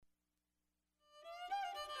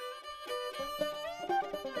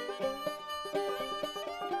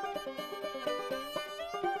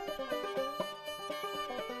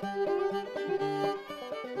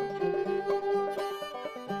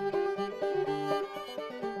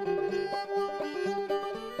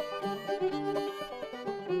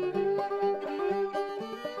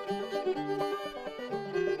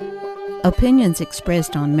Opinions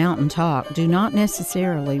expressed on Mountain Talk do not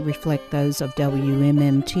necessarily reflect those of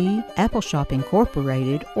WMMT, Appalshop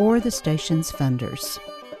Incorporated, or the station's funders.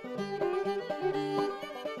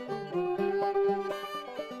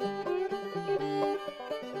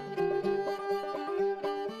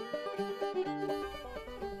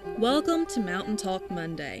 Welcome to Mountain Talk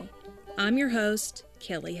Monday. I'm your host,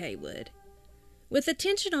 Kelly Haywood. With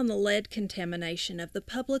attention on the lead contamination of the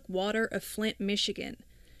public water of Flint, Michigan,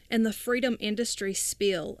 and the Freedom Industries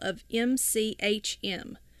spill of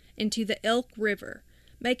MCHM into the Elk River,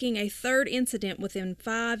 making a third incident within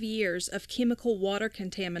 5 years of chemical water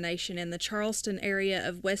contamination in the Charleston area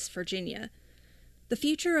of West Virginia, the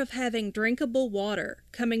future of having drinkable water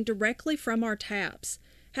coming directly from our taps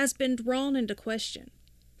has been drawn into question.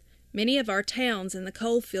 Many of our towns in the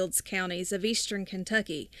coalfields counties of eastern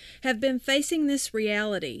Kentucky have been facing this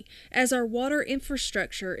reality as our water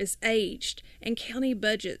infrastructure is aged and county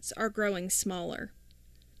budgets are growing smaller.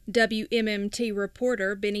 WMMT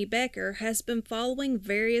reporter Benny Becker has been following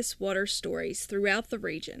various water stories throughout the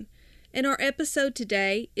region, and our episode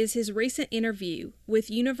today is his recent interview with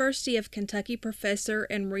University of Kentucky professor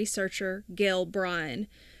and researcher Gail Bryan,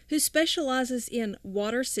 who specializes in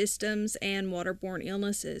water systems and waterborne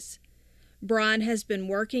illnesses. Bryan has been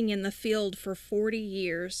working in the field for 40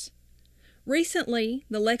 years. Recently,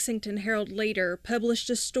 the Lexington Herald-Leader published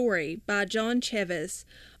a story by John Cheves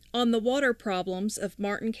on the water problems of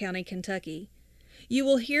Martin County, Kentucky. You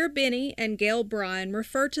will hear Benny and Gail Bryan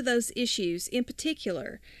refer to those issues in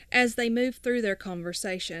particular as they move through their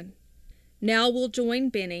conversation. Now we'll join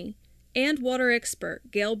Benny and water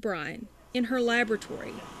expert Gail Bryan in her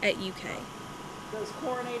laboratory at UK. Those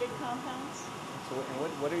chlorinated compounds. So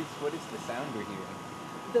what is the sound you're hearing?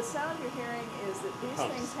 The sound you're hearing is that these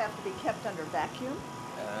things have to be kept under vacuum.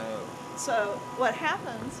 Oh. So what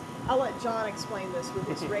happens, I'll let John explain this with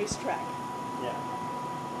his racetrack. Yeah.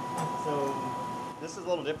 So this is a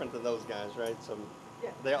little different than those guys, right? So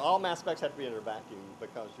all mass specs have to be under vacuum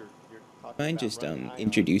because you're talking Mind about just running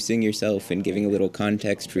introducing yourself and giving a little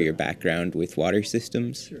context for your background with water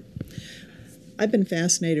systems? Sure. I've been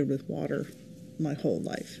fascinated with water my whole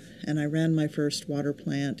life, and I ran my first water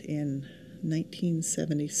plant in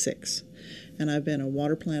 1976. And I've been a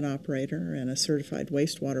water plant operator and a certified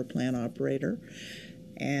wastewater plant operator,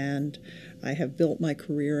 and I have built my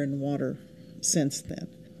career in water since then.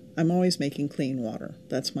 I'm always making clean water.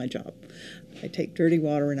 That's my job. I take dirty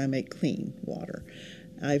water and I make clean water.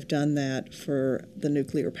 I've done that for the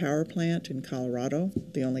nuclear power plant in Colorado,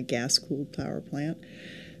 the only gas-cooled power plant,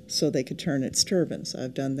 so they could turn its turbines.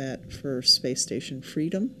 I've done that for Space Station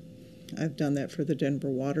Freedom. I've done that for the Denver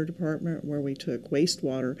Water Department, where we took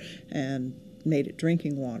wastewater and made it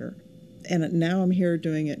drinking water. And now I'm here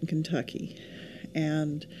doing it in Kentucky.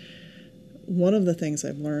 And one of the things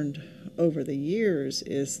I've learned over the years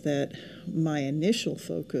is that my initial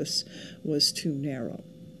focus was too narrow.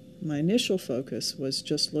 My initial focus was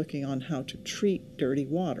just looking on how to treat dirty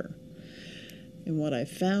water. And what I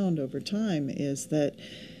found over time is that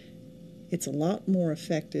it's a lot more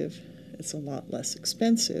effective, it's a lot less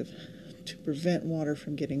expensive to prevent water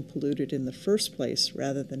from getting polluted in the first place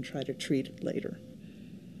rather than try to treat it later.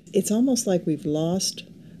 It's almost like we've lost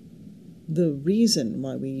the reason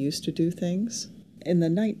why we used to do things. In the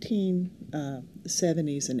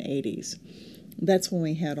 1970s and 80s, that's when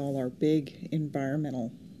we had all our big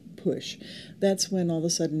environmental push. That's when all of a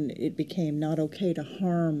sudden it became not okay to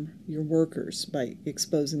harm your workers by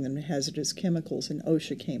exposing them to hazardous chemicals, and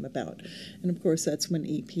OSHA came about. And of course that's when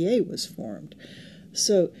EPA was formed.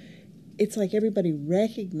 So it's like everybody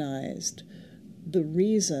recognized the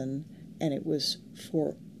reason, and it was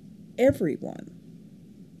for everyone,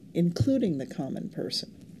 including the common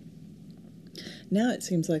person. Now it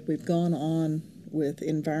seems like we've gone on with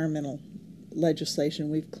environmental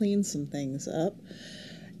legislation. We've cleaned some things up,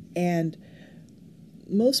 and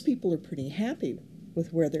most people are pretty happy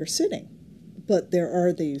with where they're sitting. But there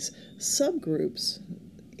are these subgroups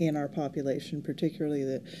in our population, particularly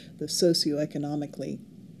the socioeconomically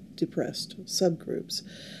depressed subgroups,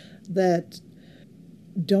 that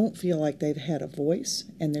don't feel like they've had a voice,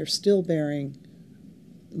 and they're still bearing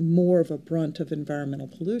more of a brunt of environmental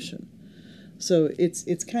pollution. So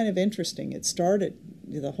it's kind of interesting. It started,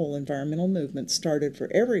 the whole environmental movement started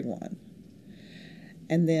for everyone,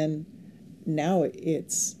 and then now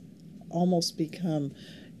it's almost become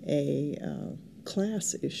a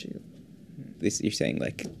class issue. You're saying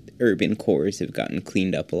like urban cores have gotten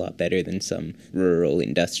cleaned up a lot better than some rural,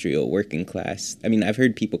 industrial, working class. I mean, I've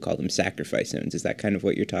heard people call them sacrifice zones. Is that kind of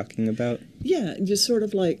what you're talking about? Yeah, just sort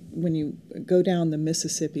of like when you go down the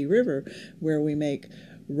Mississippi River, where we make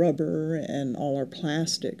rubber and all our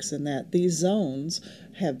plastics, and that these zones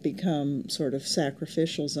have become sort of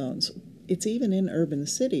sacrificial zones. It's even in urban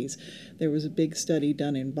cities. There was a big study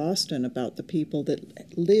done in Boston about the people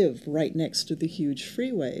that live right next to the huge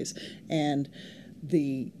freeways and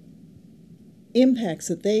the impacts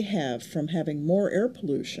that they have from having more air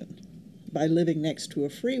pollution by living next to a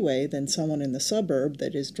freeway than someone in the suburb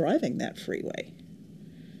that is driving that freeway.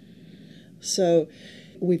 So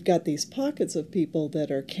we've got these pockets of people that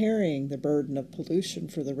are carrying the burden of pollution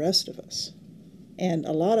for the rest of us. And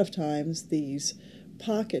a lot of times these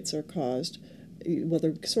pockets are caused, well,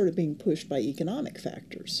 they're sort of being pushed by economic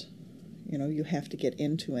factors. You know, you have to get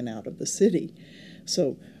into and out of the city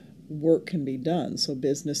so work can be done, so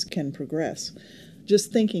business can progress.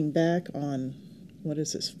 Just thinking back on,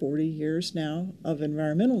 40 years now of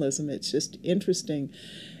environmentalism, it's just interesting,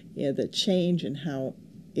 the change in how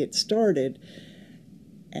it started.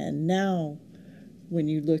 And now when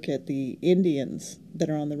you look at the Indians that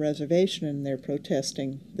are on the reservation and they're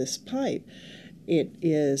protesting this pipe, it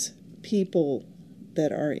is people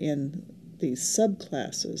that are in these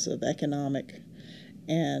subclasses of economic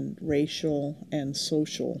and racial and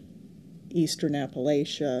social, Eastern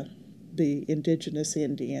Appalachia, the indigenous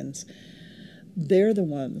Indians. They're the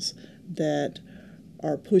ones that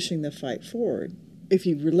are pushing the fight forward. If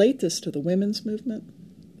you relate this to the women's movement,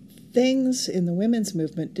 things in the women's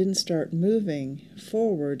movement didn't start moving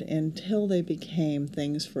forward until they became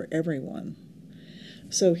things for everyone.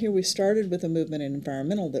 So here we started with a movement in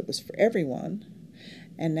environmental that was for everyone,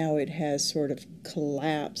 and now it has sort of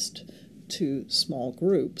collapsed to small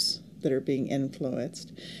groups that are being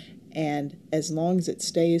influenced. And as long as it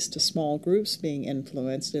stays to small groups being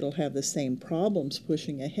influenced, it'll have the same problems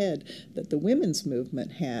pushing ahead that the women's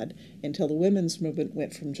movement had, until the women's movement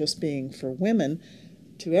went from just being for women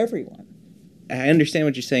to everyone. I understand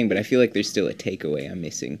what you're saying, but I feel like there's still a takeaway I'm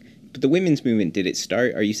missing. But the women's movement, did it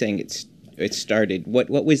start? Are you saying it started? What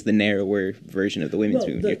was the narrower version of the women's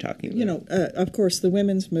movement you're talking about? Of course, the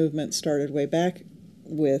women's movement started way back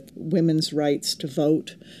with women's rights to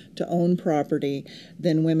vote, to own property,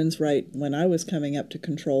 then women's right, when I was coming up, to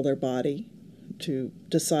control their body, to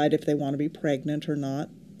decide if they want to be pregnant or not,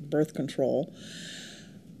 birth control.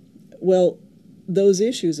 Well, those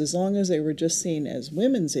issues, as long as they were just seen as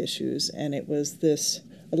women's issues, and it was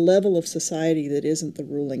a level of society that isn't the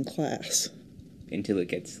ruling class. Until it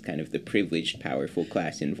gets kind of the privileged, powerful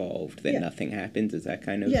class involved, then nothing happens. Is that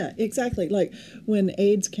kind of... Yeah, exactly. Like when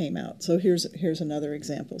AIDS came out. So here's another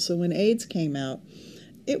example. So when AIDS came out,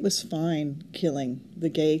 it was fine killing the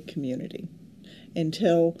gay community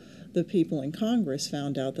until the people in Congress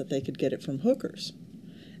found out that they could get it from hookers.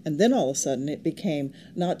 And then all of a sudden it became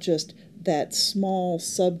not just that small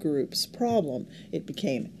subgroup's problem, it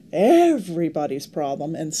became everybody's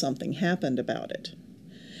problem, and something happened about it.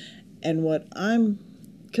 And what I'm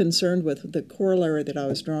concerned with, the corollary that I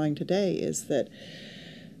was drawing today, is that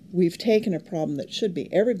we've taken a problem that should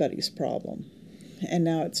be everybody's problem, and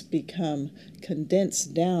now it's become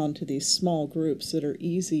condensed down to these small groups that are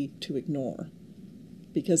easy to ignore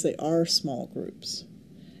because they are small groups,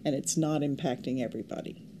 and it's not impacting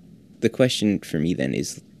everybody. The question for me then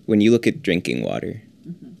is, when you look at drinking water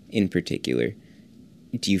in particular,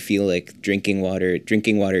 do you feel like drinking water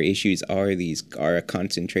issues are a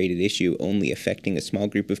concentrated issue only affecting a small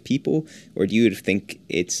group of people? Or do you think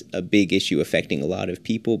it's a big issue affecting a lot of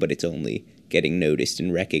people, but it's only getting noticed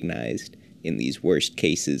and recognized in these worst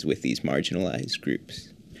cases with these marginalized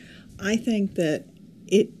groups? I think that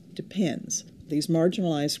it depends. These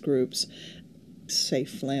marginalized groups, say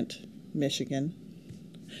Flint, Michigan,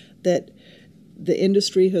 that the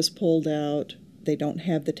industry has pulled out. They don't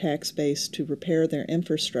have the tax base to repair their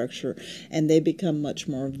infrastructure, and they become much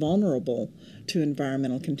more vulnerable to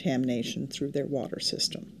environmental contamination through their water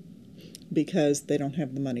system because they don't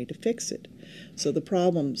have the money to fix it. So the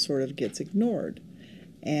problem sort of gets ignored.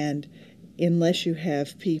 And unless you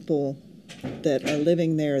have people that are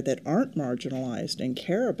living there that aren't marginalized and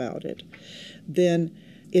care about it, then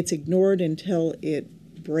it's ignored until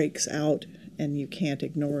it breaks out and you can't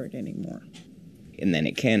ignore it anymore. And then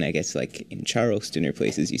it can, I guess, like in Charleston or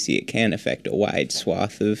places you see, it can affect a wide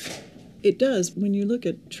swath of... It does. When you look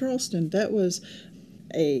at Charleston, that was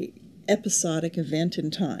a episodic event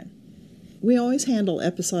in time. We always handle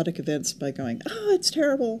episodic events by going, oh, it's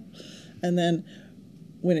terrible. And then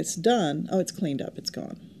when it's done, oh, it's cleaned up, it's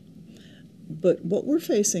gone. But what we're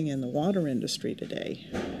facing in the water industry today,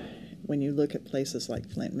 when you look at places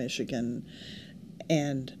like Flint, Michigan,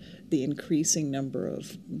 and the increasing number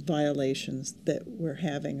of violations that we're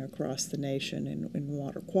having across the nation in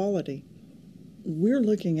water quality, we're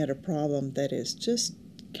looking at a problem that is just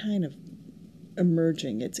kind of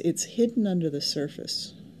emerging. It's hidden under the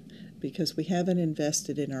surface because we haven't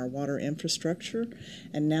invested in our water infrastructure,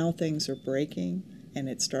 and now things are breaking, and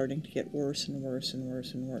it's starting to get worse and worse and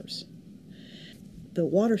worse and worse. The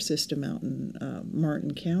water system out in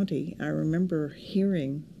Martin County, I remember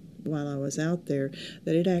hearing while I was out there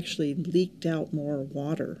that it actually leaked out more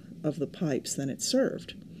water of the pipes than it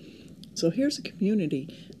served. So here's a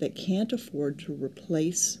community that can't afford to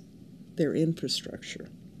replace their infrastructure.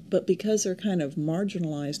 But because they're kind of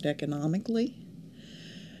marginalized economically,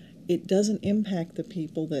 it doesn't impact the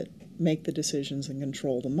people that make the decisions and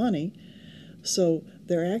control the money, so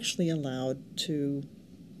they're actually allowed to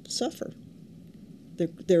suffer.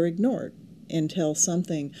 They're ignored until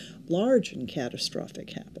something large and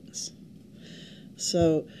catastrophic happens.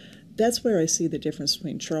 So that's where I see the difference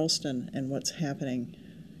between Charleston and what's happening,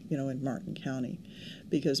 in Martin County,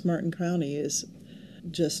 because Martin County is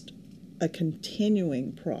just a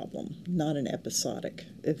continuing problem, not an episodic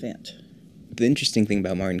event. The interesting thing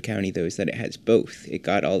about Martin County, though, is that it has both. It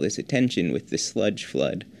got all this attention with the sludge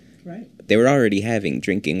flood. Right. They were already having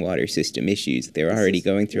drinking water system issues. They were already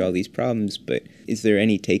going through all these problems, but is there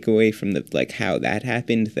any takeaway from how that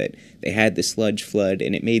happened, that they had the sludge flood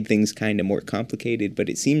and it made things kind of more complicated, but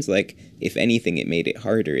it seems like, if anything, it made it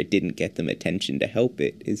harder. It didn't get them attention to help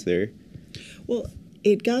it. Is there? Well,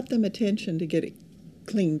 it got them attention to get it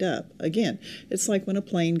cleaned up. Again, it's like when a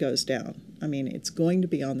plane goes down. I mean, it's going to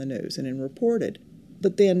be on the news and reported,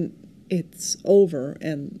 but then it's over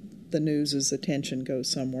and the news's attention goes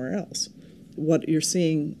somewhere else. What you're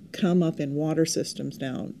seeing come up in water systems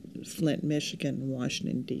now, Flint, Michigan,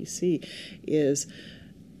 Washington, D.C., is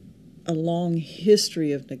a long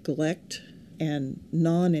history of neglect and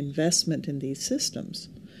non-investment in these systems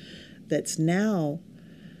that's now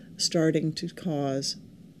starting to cause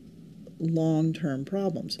long-term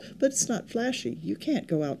problems. But it's not flashy. You can't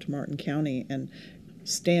go out to Martin County and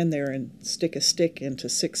stand there and stick a stick into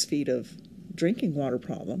 6 feet of drinking water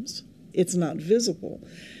problems. It's not visible.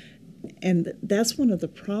 And that's one of the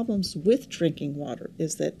problems with drinking water,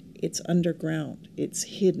 is that it's underground, it's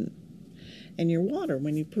hidden. And your water,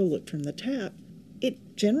 when you pull it from the tap,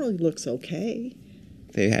 it generally looks okay.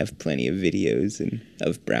 They have plenty of videos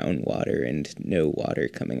of brown water and no water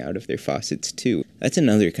coming out of their faucets, too. That's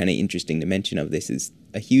another kind of interesting dimension of this, is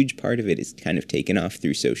a huge part of it is kind of taken off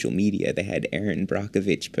through social media. They had Erin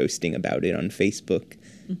Brockovich posting about it on Facebook,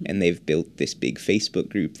 and they've built this big Facebook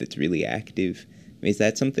group that's really active. I mean, is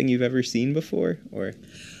that something you've ever seen before? Or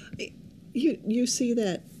You see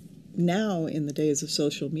that now in the days of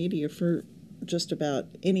social media for just about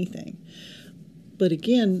anything. But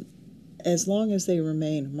again, as long as they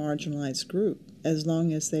remain a marginalized group, as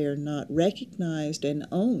long as they are not recognized and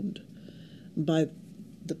owned by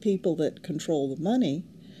the people that control the money,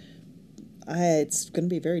 it's going to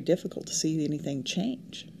be very difficult to see anything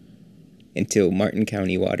change. Until Martin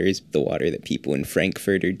County water is the water that people in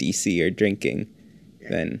Frankfurt or D.C. are drinking,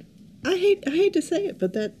 then... I hate to say it,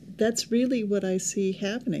 but that's really what I see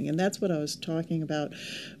happening, and that's what I was talking about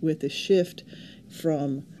with the shift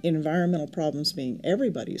from environmental problems being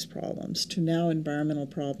everybody's problems to now environmental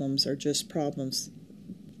problems are just problems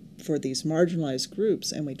for these marginalized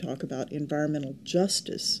groups, and we talk about environmental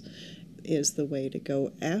justice is the way to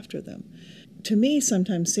go after them. To me,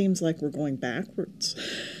 sometimes seems like we're going backwards.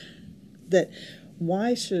 That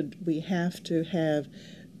why should we have to have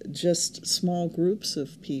just small groups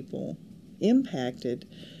of people impacted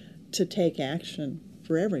to take action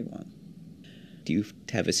for everyone? Do you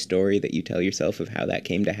have a story that you tell yourself of how that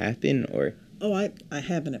came to happen, or? Oh, I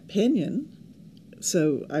have an opinion.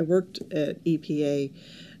 So I worked at EPA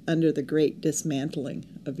under the great dismantling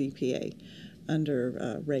of EPA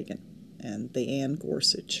under Reagan and the Ann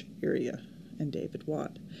Gorsuch area and David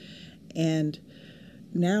Watt. And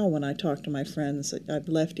now when I talk to my friends, I've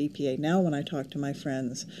left EPA, now when I talk to my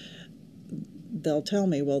friends, they'll tell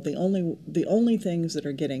me, well, the only things that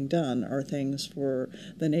are getting done are things for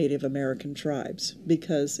the Native American tribes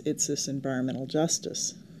because it's this environmental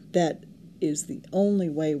justice. That is the only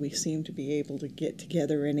way we seem to be able to get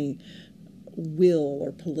together any will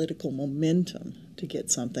or political momentum to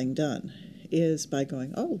get something done, is by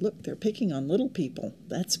going, oh, look, they're picking on little people.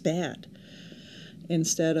 That's bad.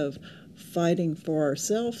 Instead of fighting for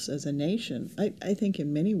ourselves as a nation, I think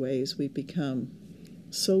in many ways we've become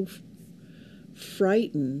so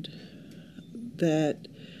frightened that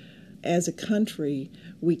as a country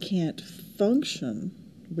we can't function,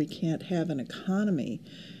 we can't have an economy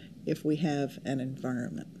if we have an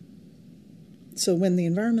environment. So when the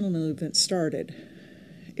environmental movement started,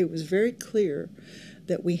 it was very clear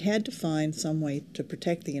that we had to find some way to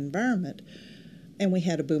protect the environment, and we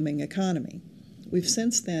had a booming economy. We've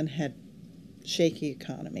since then had shaky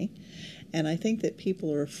economy. And I think that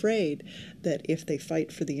people are afraid that if they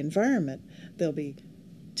fight for the environment, they'll be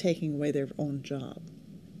taking away their own job.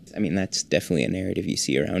 I mean, that's definitely a narrative you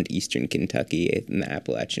see around eastern Kentucky in the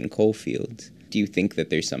Appalachian coal fields. Do you think that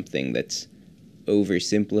there's something that's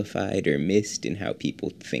oversimplified or missed in how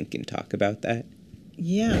people think and talk about that?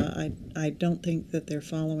 Yeah, I don't think that they're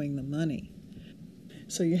following the money.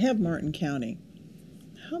 So you have Martin County.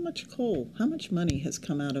 How much coal, how much money has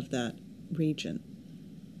come out of that region?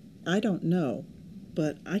 I don't know,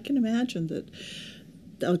 but I can imagine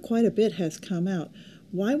that quite a bit has come out.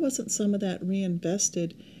 Why wasn't some of that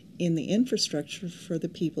reinvested in the infrastructure for the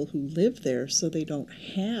people who live there so they don't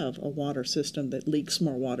have a water system that leaks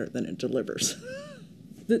more water than it delivers?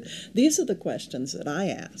 These are the questions that I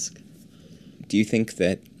ask. Do you think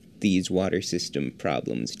that these water system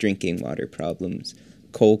problems, drinking water problems,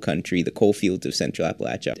 coal country, the coal fields of Central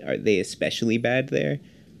Appalachia, are they especially bad there?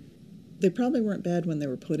 They probably weren't bad when they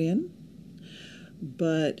were put in,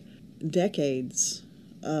 but decades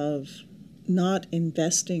of not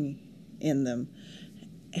investing in them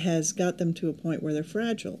has got them to a point where they're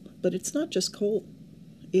fragile. But it's not just coal.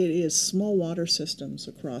 It is small water systems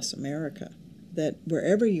across America that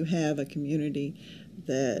wherever you have a community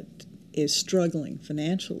that is struggling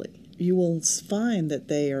financially, you will find that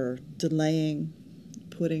they are delaying,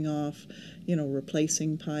 putting off,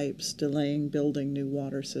 replacing pipes, delaying building new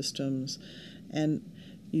water systems. And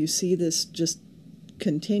you see this just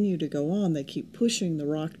continue to go on. They keep pushing the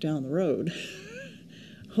rock down the road,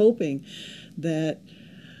 hoping that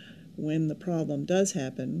when the problem does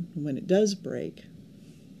happen, when it does break,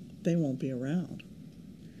 they won't be around.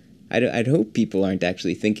 I'd hope people aren't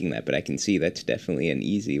actually thinking that, but I can see that's definitely an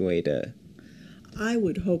easy way to... I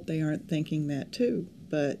would hope they aren't thinking that too,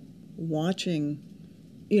 but watching,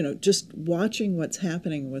 just watching what's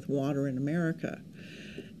happening with water in America,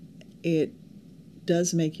 it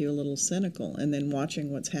does make you a little cynical. And then watching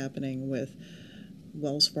what's happening with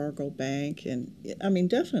Wells Fargo Bank, and I mean,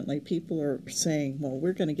 definitely people are saying, well,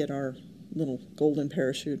 we're going to get our little golden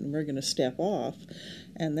parachute and we're going to step off,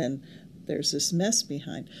 and then there's this mess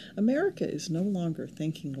behind. America is no longer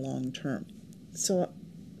thinking long term. So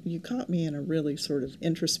you caught me in a really sort of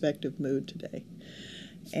introspective mood today.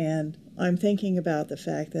 And I'm thinking about the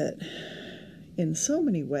fact that in so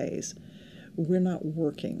many ways, we're not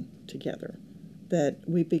working together, that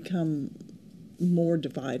we become more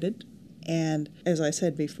divided. And as I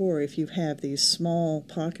said before, if you have these small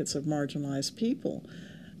pockets of marginalized people,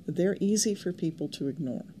 they're easy for people to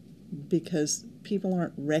ignore because people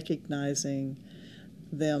aren't recognizing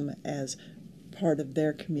them as part of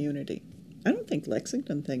their community. I don't think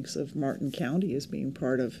Lexington thinks of Martin County as being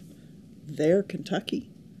part of their Kentucky.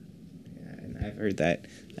 Yeah, and I've heard that.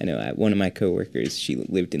 I know one of my coworkers, she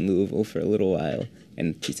lived in Louisville for a little while,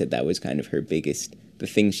 and she said that was kind of her biggest... The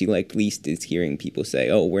thing she liked least is hearing people say,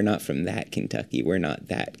 oh, we're not from that Kentucky, we're not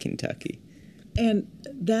that Kentucky. And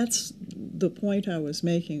that's the point I was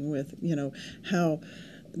making with, how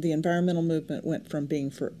the environmental movement went from being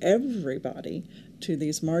for everybody to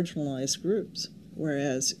these marginalized groups,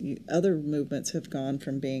 whereas other movements have gone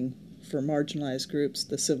from being for marginalized groups,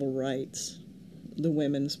 the civil rights, the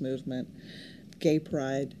women's movement, gay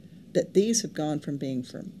pride, that these have gone from being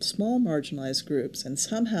from small marginalized groups, and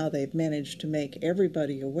somehow they've managed to make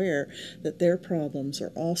everybody aware that their problems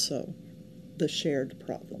are also the shared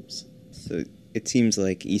problems. So it seems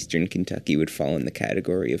like Eastern Kentucky would fall in the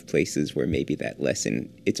category of places where maybe that lesson,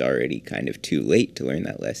 it's already kind of too late to learn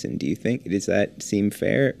that lesson. Do you think? Does that seem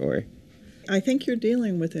fair? Or I think you're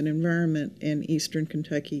dealing with an environment in Eastern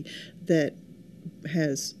Kentucky that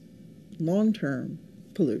has long-term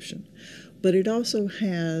pollution, but it also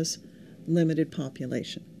has limited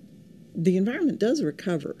population. The environment does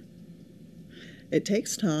recover. It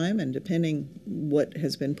takes time, and depending what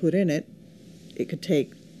has been put in it, it could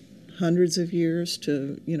take hundreds of years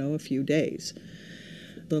to, a few days.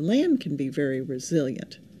 The land can be very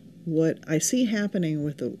resilient. What I see happening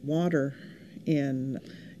with the water in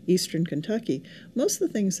Eastern Kentucky, most of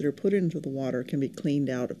the things that are put into the water can be cleaned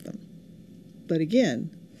out of them. But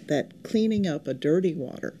again, that cleaning up a dirty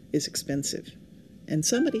water is expensive, and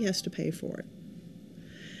somebody has to pay for it.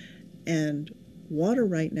 And water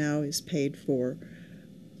right now is paid for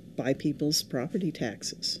by people's property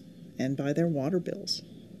taxes and by their water bills.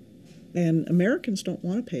 And Americans don't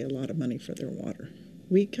want to pay a lot of money for their water.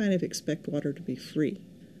 We kind of expect water to be free.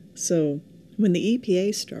 So when the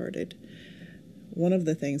EPA started, one of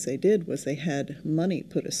the things they did was they had money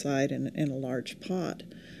put aside in a large pot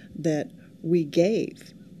that we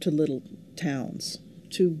gave to little towns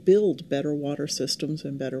to build better water systems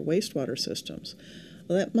and better wastewater systems.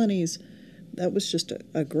 Well, that money's That was just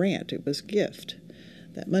a grant. It was a gift.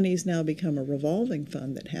 That money's now become a revolving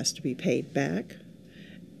fund that has to be paid back.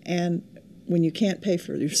 And when you can't pay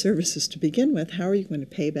for your services to begin with, how are you going to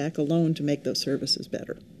pay back a loan to make those services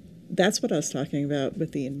better? That's what I was talking about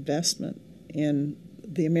with the investment in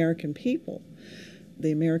the American people.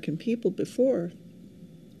 The American people before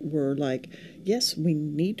were like, yes, we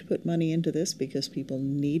need to put money into this because people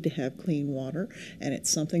need to have clean water, and it's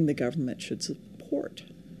something the government should support.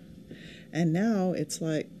 And now it's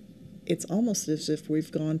like, it's almost as if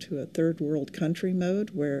we've gone to a third world country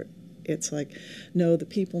mode where it's like, no, the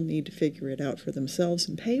people need to figure it out for themselves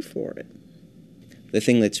and pay for it. The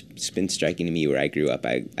thing that's been striking to me where I grew up,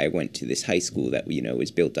 I went to this high school that, was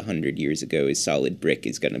built 100 years ago. Is solid brick,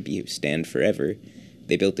 is going to stand forever.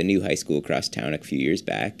 They built a new high school across town a few years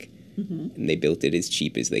back, and they built it as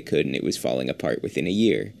cheap as they could, and it was falling apart within a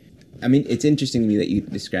year. I mean, it's interesting to me that you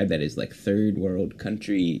describe that as like third world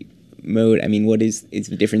country mode. I mean, what is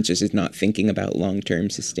the difference? Just is not thinking about long-term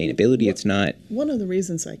sustainability. It's not. One of the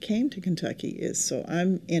reasons I came to Kentucky is so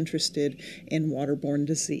I'm interested in waterborne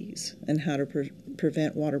disease and how to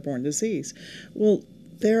prevent waterborne disease. Well,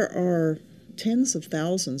 there are tens of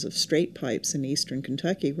thousands of straight pipes in eastern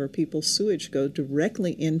Kentucky where people's sewage go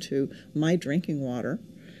directly into my drinking water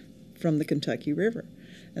from the Kentucky River.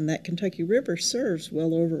 And that Kentucky River serves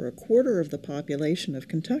well over a quarter of the population of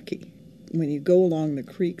Kentucky. When you go along the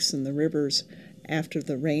creeks and the rivers after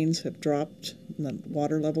the rains have dropped and the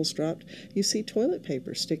water levels dropped, you see toilet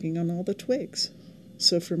paper sticking on all the twigs.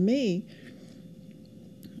 So for me,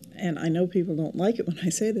 and I know people don't like it when I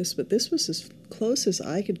say this, but this was as close as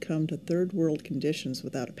I could come to third world conditions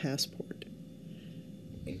without a passport.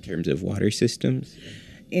 In terms of water systems?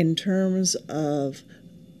 In terms of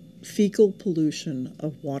fecal pollution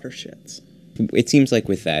of watersheds. It seems like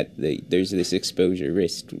with that, there's this exposure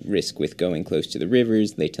risk with going close to the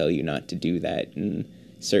rivers. They tell you not to do that in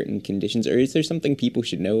certain conditions. Or is there something people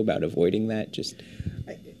should know about avoiding that?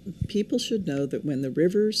 People should know that when the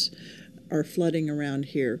rivers are flooding around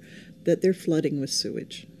here, that they're flooding with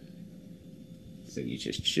sewage. So you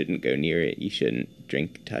just shouldn't go near it. You shouldn't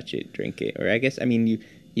touch it, drink it. Or I guess,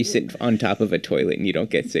 you sit on top of a toilet and you don't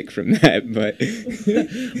get sick from that, but...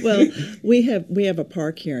 Well, we have a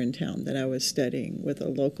park here in town that I was studying with a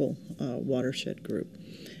local watershed group.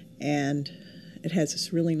 And it has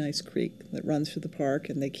this really nice creek that runs through the park,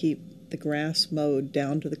 and they keep the grass mowed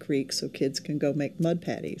down to the creek so kids can go make mud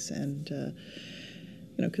patties, and,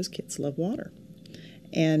 because kids love water.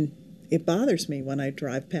 And it bothers me when I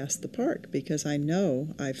drive past the park because I know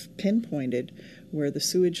I've pinpointed where the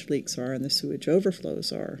sewage leaks are and the sewage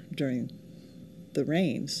overflows are during the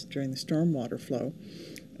rains, during the stormwater flow.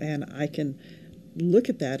 And I can look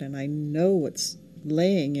at that and I know what's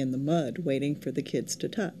laying in the mud waiting for the kids to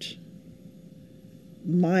touch.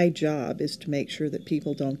 My job is to make sure that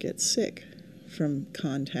people don't get sick from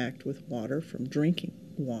contact with water, from drinking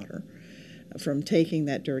water, from taking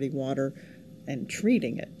that dirty water and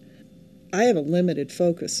treating it. I have a limited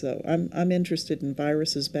focus, though. I'm interested in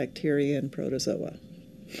viruses, bacteria, and protozoa.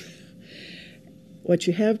 What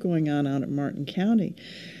you have going on out in Martin County,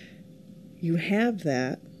 you have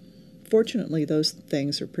that. Fortunately, those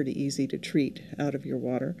things are pretty easy to treat out of your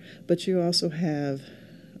water, but you also have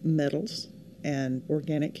metals and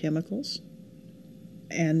organic chemicals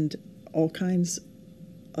and all kinds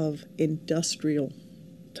of industrial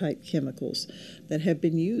type chemicals that have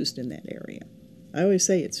been used in that area. I always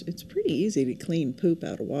say it's pretty easy to clean poop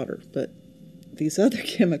out of water, but these other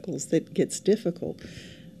chemicals that gets difficult,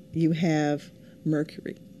 you have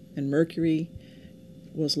mercury, and mercury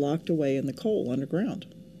was locked away in the coal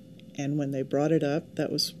underground. And when they brought it up,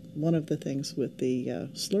 that was one of the things with the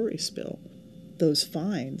slurry spill. Those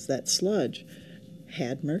fines, that sludge,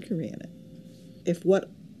 had mercury in it. If what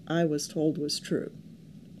I was told was true,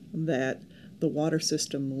 that the water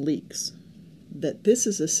system leaks, that this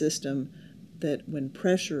is a system that when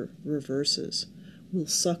pressure reverses will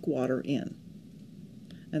suck water in.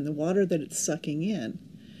 And the water that it's sucking in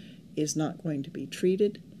is not going to be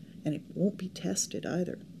treated, and it won't be tested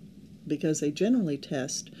either, because they generally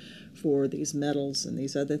test for these metals and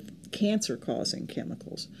these other cancer-causing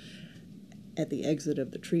chemicals at the exit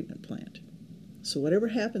of the treatment plant. So whatever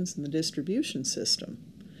happens in the distribution system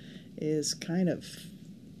is kind of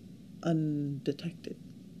undetected.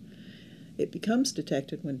 It becomes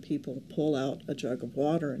detected when people pull out a jug of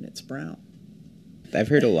water and it's brown. I've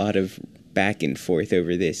heard a lot of back and forth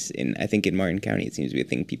over this, and I think in Martin County it seems to be a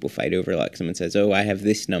thing people fight over a lot. Someone says, oh, I have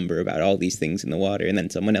this number about all these things in the water, and then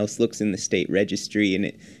someone else looks in the state registry and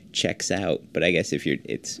it checks out. But I guess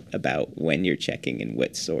it's about when you're checking and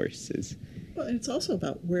what sources. Well, it's also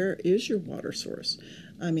about where is your water source.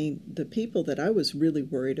 I mean, the people that I was really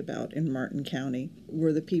worried about in Martin County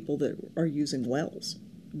were the people that are using wells,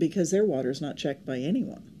 because their water is not checked by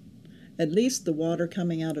anyone. At least the water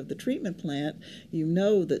coming out of the treatment plant, you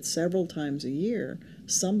know that several times a year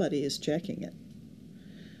somebody is checking it.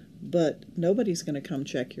 But nobody's going to come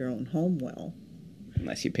check your own home well.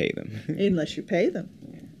 Unless you pay them. Unless you pay them.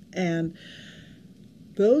 Yeah. And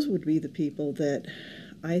those would be the people that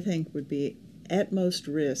I think would be at most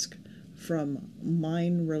risk from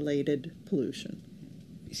mine-related pollution.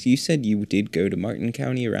 So you said you did go to Martin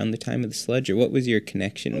County around the time of the sludge, or what was your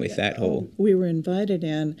connection with that whole? We were invited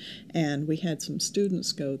in, and we had some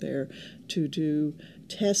students go there to do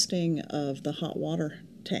testing of the hot water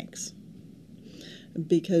tanks,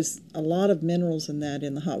 because a lot of minerals in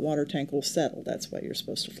the hot water tank will settle. That's why you're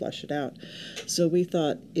supposed to flush it out. So we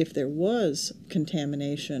thought if there was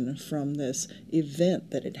contamination from this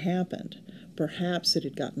event that had happened, perhaps it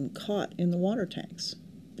had gotten caught in the water tanks,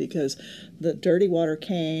 because the dirty water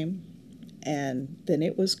came and then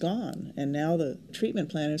it was gone, and now the treatment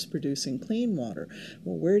plant is producing clean water.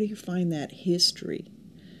 Well, where do you find that history,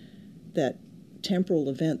 that temporal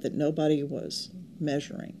event that nobody was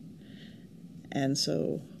measuring? And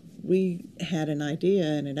so we had an idea,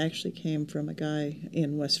 and it actually came from a guy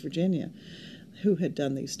in West Virginia who had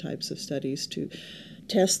done these types of studies to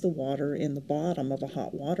test the water in the bottom of a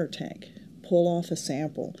hot water tank, pull off a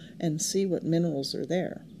sample, and see what minerals are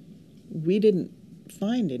there. We didn't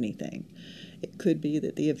find anything. It could be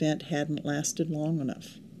that the event hadn't lasted long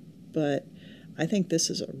enough. But I think this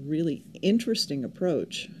is a really interesting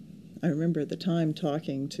approach. I remember at the time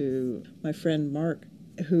talking to my friend Mark,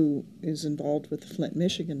 who is involved with the Flint,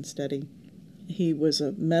 Michigan study. He was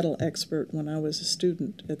a metal expert when I was a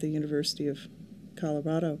student at the University of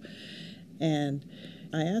Colorado. And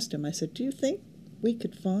I asked him, I said, do you think we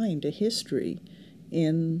could find a history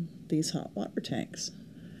in these hot water tanks?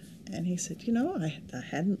 And he said, I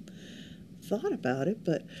hadn't thought about it,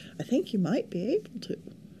 but I think you might be able to.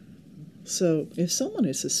 So if someone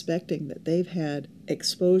is suspecting that they've had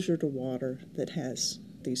exposure to water that has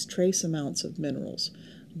these trace amounts of minerals,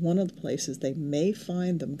 one of the places they may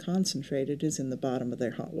find them concentrated is in the bottom of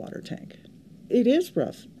their hot water tank. It is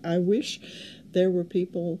rough. I wish there were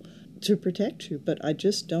people to protect you, but I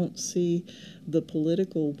just don't see the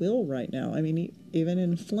political will right now. I mean, even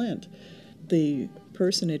in Flint, the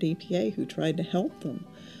person at EPA who tried to help them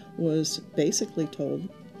was basically told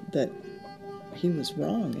that he was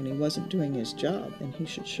wrong and he wasn't doing his job and he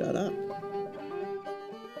should shut up.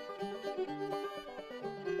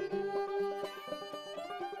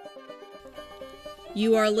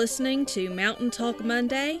 You are listening to Mountain Talk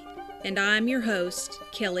Monday, and I'm your host,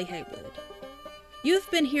 Kelly Haywood. You have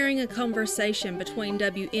been hearing a conversation between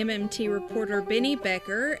WMMT reporter Benny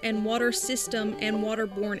Becker and water system and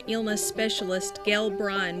waterborne illness specialist Gail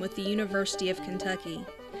Bryan with the University of Kentucky,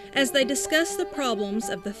 as they discuss the problems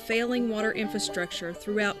of the failing water infrastructure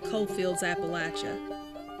throughout Coalfields, Appalachia.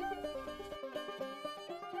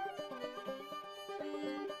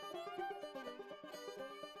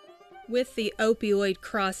 With the opioid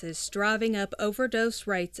crisis driving up overdose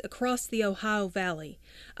rates across the Ohio Valley,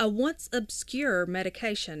 a once obscure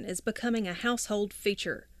medication is becoming a household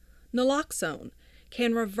feature. Naloxone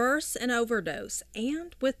can reverse an overdose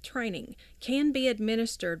and, with training, can be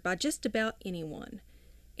administered by just about anyone.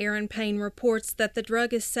 Aaron Payne reports that the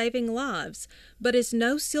drug is saving lives, but is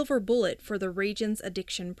no silver bullet for the region's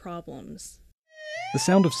addiction problems. The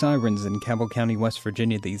sound of sirens in Cabell County, West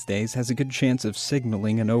Virginia these days has a good chance of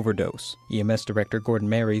signaling an overdose. EMS Director Gordon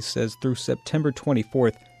Marys says through September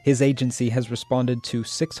 24th, his agency has responded to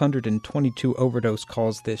 622 overdose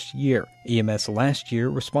calls this year. EMS last year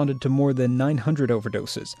responded to more than 900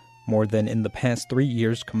 overdoses, more than in the past 3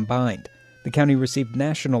 years combined. The county received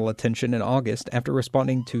national attention in August after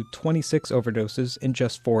responding to 26 overdoses in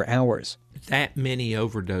just 4 hours. That many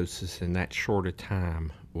overdoses in that short a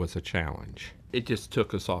time was a challenge. It just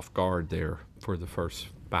took us off guard there for the first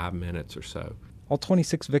 5 minutes or so. All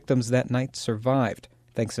 26 victims that night survived,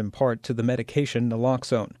 thanks in part to the medication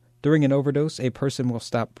naloxone. During an overdose, a person will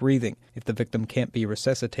stop breathing. If the victim can't be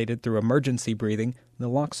resuscitated through emergency breathing,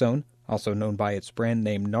 naloxone, also known by its brand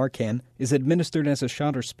name Narcan, is administered as a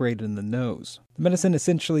shot or sprayed in the nose. The medicine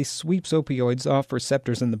essentially sweeps opioids off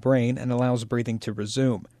receptors in the brain and allows breathing to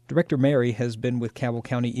resume. Director Mary has been with Cabell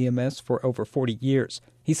County EMS for over 40 years.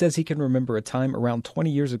 He says he can remember a time around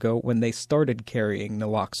 20 years ago when they started carrying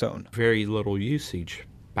naloxone. Very little usage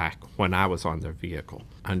back when I was on the vehicle.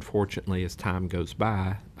 Unfortunately, as time goes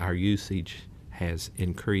by, our usage has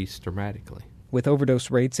increased dramatically. With overdose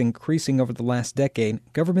rates increasing over the last decade,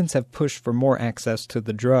 governments have pushed for more access to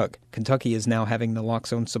the drug. Kentucky is now having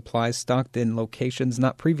naloxone supplies stocked in locations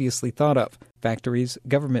not previously thought of: factories,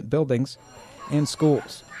 government buildings, and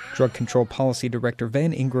schools. Drug Control Policy Director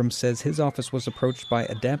Van Ingram says his office was approached by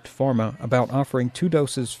Adapt Pharma about offering 2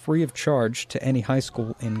 doses free of charge to any high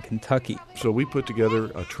school in Kentucky. So we put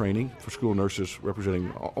together a training for school nurses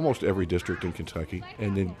representing almost every district in Kentucky,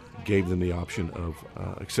 and then gave them the option of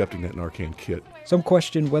accepting that Narcan kit. Some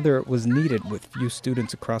questioned whether it was needed, with few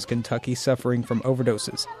students across Kentucky suffering from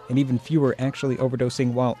overdoses, and even fewer actually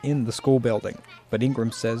overdosing while in the school building. But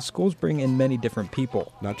Ingram says schools bring in many different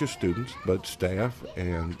people. Not just students, but staff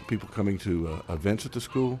and people coming to events at the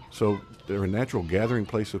school. So they're a natural gathering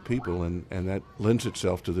place of people, and that lends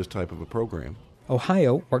itself to this type of a program.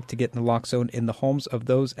 Ohio worked to get naloxone in the homes of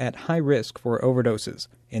those at high risk for overdoses.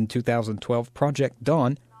 In 2012, Project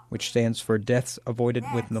Dawn, which stands for Deaths Avoided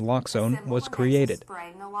with Naloxone, was created.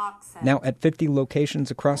 Now at 50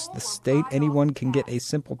 locations across the state, anyone can get a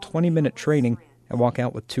simple 20-minute training and walk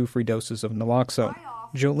out with 2 free doses of naloxone.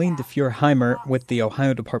 Jolene DeFeur-Heimer with the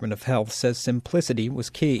Ohio Department of Health says simplicity was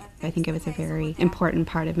key. I think it was a very important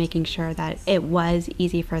part of making sure that it was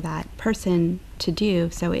easy for that person to do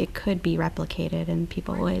so it could be replicated and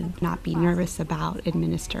people would not be nervous about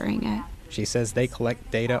administering it. She says they collect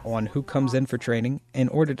data on who comes in for training in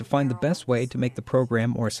order to find the best way to make the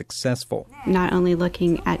program more successful. Not only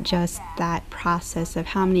looking at just that process of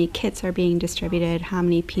how many kits are being distributed, how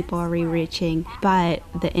many people are we reaching, but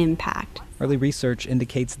the impact. Early research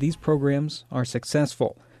indicates these programs are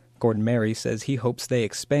successful. Gordon Mary says he hopes they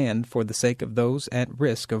expand for the sake of those at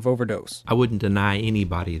risk of overdose. I wouldn't deny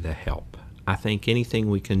anybody the help. I think anything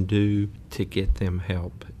we can do to get them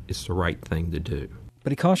help is the right thing to do.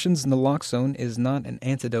 But he cautions naloxone is not an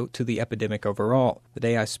antidote to the epidemic overall. The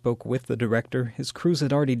day I spoke with the director, his crews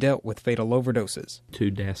had already dealt with fatal overdoses. 2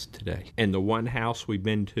 deaths today. And the one house we've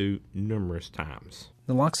been to numerous times.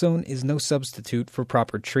 Naloxone is no substitute for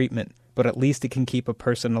proper treatment, but at least it can keep a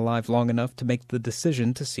person alive long enough to make the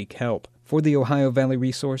decision to seek help. For the Ohio Valley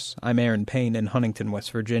Resource, I'm Aaron Payne in Huntington, West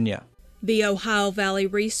Virginia. The Ohio Valley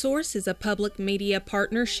Resource is a public media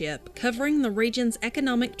partnership covering the region's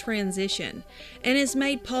economic transition and is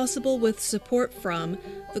made possible with support from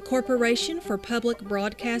the Corporation for Public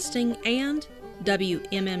Broadcasting and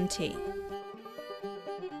WMMT.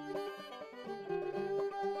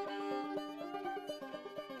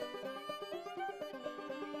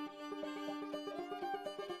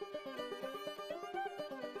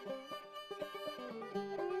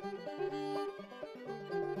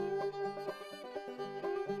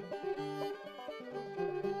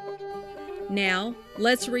 Now,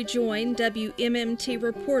 let's rejoin WMMT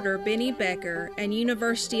reporter Benny Becker and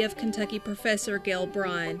University of Kentucky professor Gail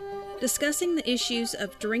Bryan discussing the issues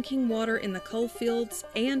of drinking water in the coal fields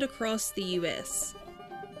and across the U.S.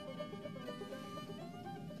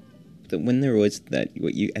 When there was that,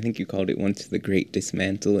 I think you called it once, the Great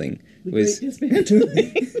Dismantling. Great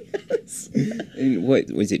Dismantling. Yes. And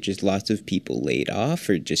what was it? Just lots of people laid off,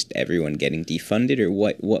 or just everyone getting defunded, or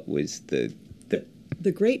what was the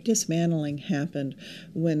The Great Dismantling happened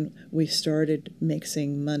when we started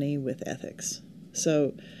mixing money with ethics.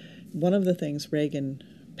 So one of the things Reagan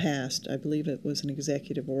passed, I believe it was an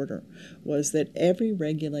executive order, was that every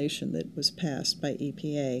regulation that was passed by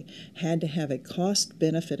EPA had to have a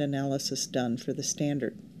cost-benefit analysis done for the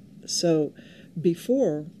standard. So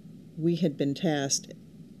before, we had been tasked,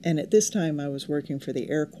 and at this time I was working for the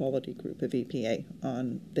air quality group of EPA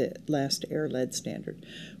on the last air lead standard.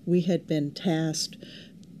 We had been tasked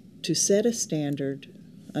to set a standard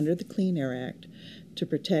under the Clean Air Act to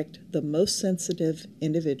protect the most sensitive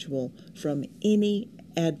individual from any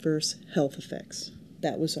adverse health effects.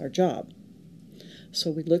 That was our job. So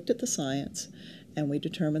we looked at the science and we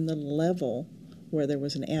determined the level where there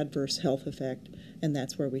was an adverse health effect, and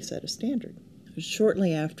that's where we set a standard.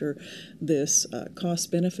 Shortly after this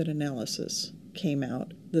cost-benefit analysis came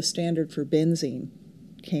out, the standard for benzene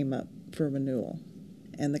came up for renewal.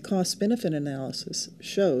 And the cost-benefit analysis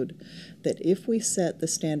showed that if we set the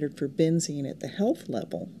standard for benzene at the health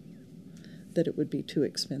level, that it would be too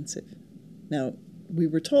expensive. Now, we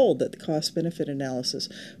were told that the cost-benefit analysis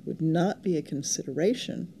would not be a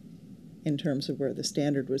consideration in terms of where the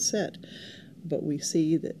standard was set, but we've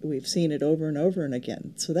seen it over and over and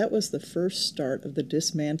again. So that was the first start of the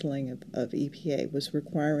dismantling of EPA, was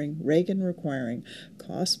Reagan requiring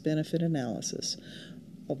cost-benefit analysis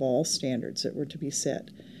of all standards that were to be set.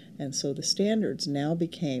 And so the standards now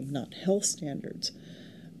became not health standards,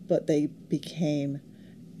 but they became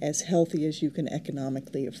as healthy as you can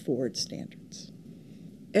economically afford standards.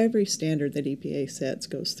 Every standard that EPA sets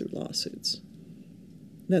goes through lawsuits.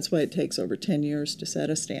 That's why it takes over 10 years to set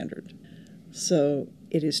a standard. So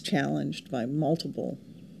it is challenged by multiple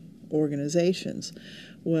organizations.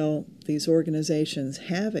 Well, these organizations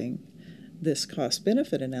having this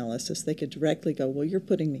cost-benefit analysis, they could directly go, well, you're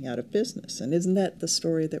putting me out of business. And isn't that the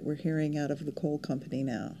story that we're hearing out of the coal company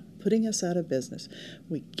now? Putting us out of business.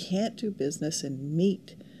 We can't do business and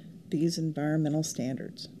meet these environmental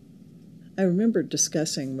standards. I remember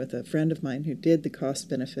discussing with a friend of mine who did the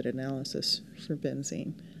cost-benefit analysis for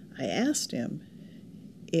benzene. I asked him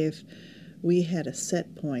if we had a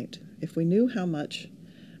set point, if we knew how much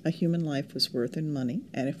a human life was worth in money,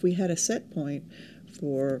 and if we had a set point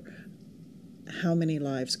for how many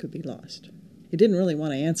lives could be lost. He didn't really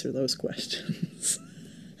want to answer those questions.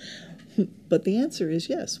 But the answer is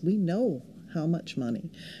yes, we know how much money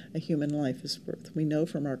a human life is worth. We know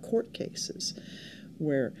from our court cases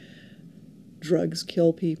where drugs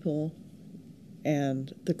kill people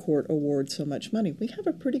and the court awards so much money. We have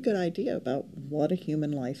a pretty good idea about what a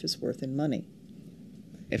human life is worth in money.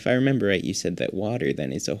 If I remember right, you said that water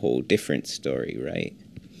then is a whole different story, right?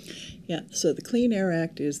 Yeah, so the Clean Air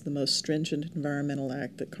Act is the most stringent environmental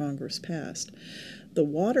act that Congress passed. The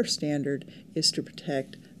water standard is to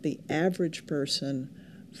protect the average person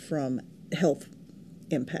from health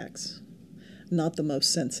impacts, not the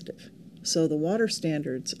most sensitive. So the water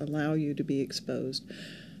standards allow you to be exposed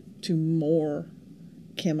to more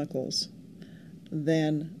chemicals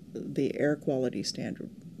than the air quality standard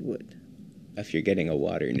would. If you're getting a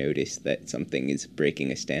water notice that something is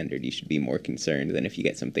breaking a standard, you should be more concerned than if you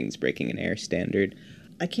get something that's breaking an air standard.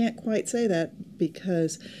 I can't quite say that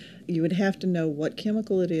because you would have to know what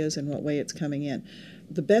chemical it is and what way it's coming in.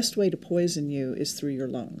 The best way to poison you is through your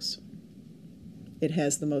lungs. It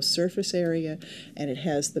has the most surface area and it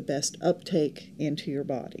has the best uptake into your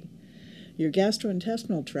body. Your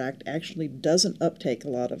gastrointestinal tract actually doesn't uptake a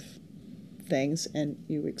lot of things and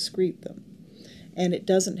you excrete them. And it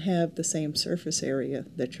doesn't have the same surface area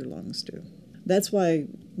that your lungs do. That's why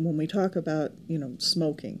when we talk about,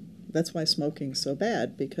 smoking, that's why smoking's so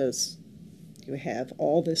bad, because you have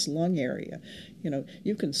all this lung area.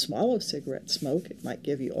 You can swallow cigarette smoke. It might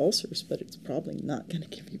give you ulcers, but it's probably not going to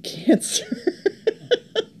give you cancer.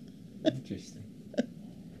 Interesting.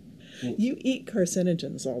 You eat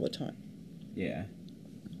carcinogens all the time. Yeah.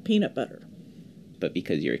 Peanut butter. But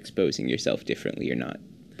because you're exposing yourself differently,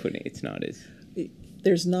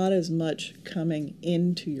 There's not as much coming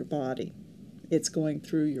into your body. It's going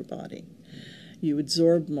through your body. You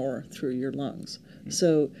absorb more through your lungs. Mm-hmm.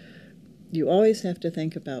 So you always have to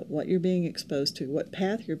think about what you're being exposed to, what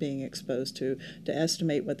path you're being exposed to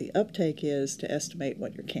estimate what the uptake is, to estimate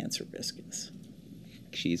what your cancer risk is.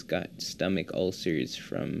 She's got stomach ulcers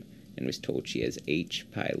and was told she has H.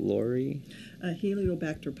 pylori.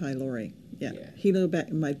 Heliobacter pylori, yeah.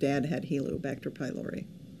 My dad had Heliobacter pylori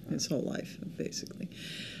his whole life, basically.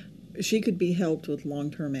 She could be helped with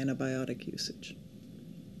long-term antibiotic usage.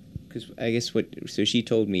 Because I guess so she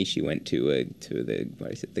told me she went to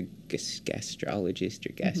the gastrologist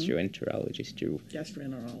or gastroenterologist or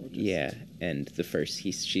gastroenterologist. Yeah, and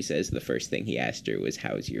she says the first thing he asked her was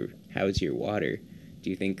how's your water? Do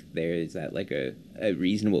you think is that like a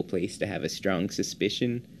reasonable place to have a strong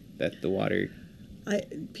suspicion that the water?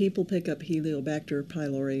 People pick up Heliobacter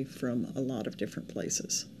pylori from a lot of different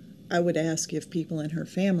places. I would ask if people in her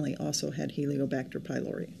family also had Heliobacter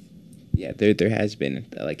pylori. Yeah, there has been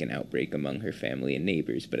like an outbreak among her family and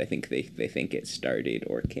neighbors, but I think they think it started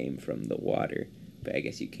or came from the water. But I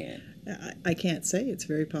guess you can't. I can't say. It's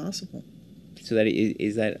very possible. So that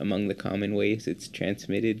is that among the common ways it's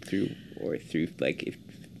transmitted through like if.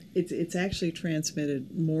 It's actually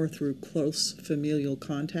transmitted more through close familial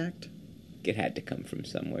contact. It had to come from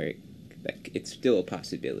somewhere. It's still a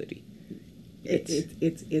possibility.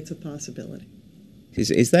 It's a possibility.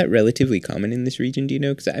 Is that relatively common in this region? Do you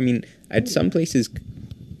know? Because at some places,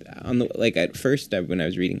 at first when I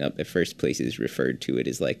was reading up, the first places referred to it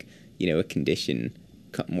as like a condition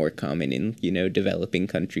more common in developing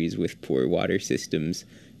countries with poor water systems,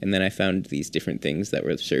 and then I found these different things that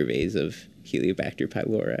were surveys of Heliobacter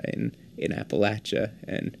pylori in Appalachia.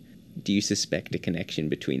 And do you suspect a connection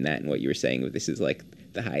between that and what you were saying? This is like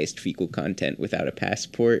the highest fecal content without a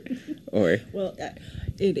passport, or well,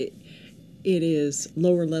 it is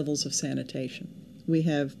lower levels of sanitation. We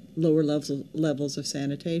have lower levels of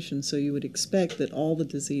sanitation, so you would expect that all the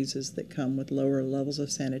diseases that come with lower levels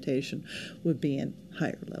of sanitation would be in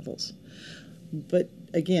higher levels. But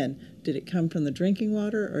again, did it come from the drinking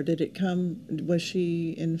water, or was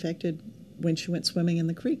she infected when she went swimming in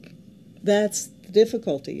the creek? That's the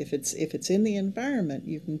difficulty. If it's in the environment,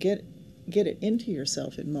 you can get it into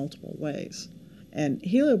yourself in multiple ways. And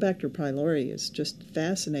Heliobacter pylori is just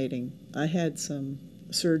fascinating. I had some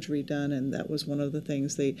surgery done, and that was one of the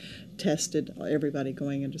things they tested everybody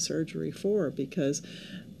going into surgery for, because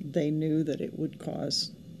they knew that it would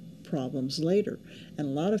cause problems later. And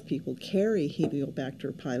a lot of people carry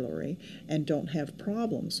Heliobacter pylori and don't have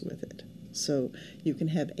problems with it. So you can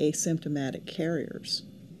have asymptomatic carriers.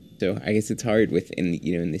 So I guess it's hard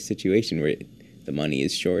in this situation where the money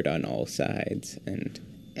is short on all sides.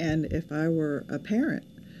 And if I were a parent,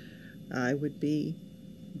 I would be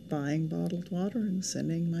buying bottled water and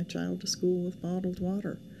sending my child to school with bottled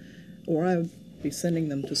water. Or I would be sending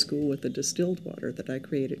them to school with the distilled water that I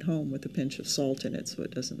create at home with a pinch of salt in it so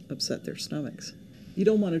it doesn't upset their stomachs. You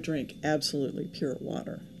don't want to drink absolutely pure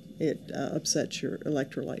water. It upsets your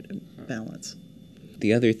electrolyte balance.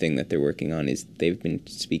 The other thing that they're working on is they've been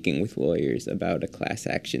speaking with lawyers about a class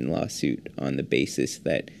action lawsuit on the basis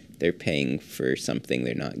that they're paying for something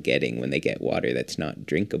they're not getting when they get water that's not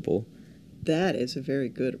drinkable. That is a very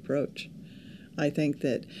good approach. I think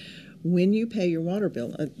that when you pay your water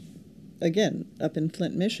bill, again, up in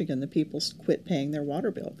Flint, Michigan, the people quit paying their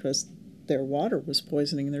water bill because their water was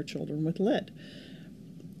poisoning their children with lead.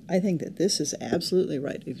 I think that this is absolutely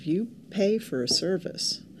right. If you pay for a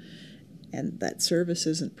service and that service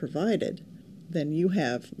isn't provided, then you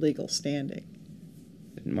have legal standing.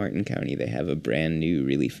 In Martin County, they have a brand new,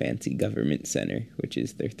 really fancy government center, which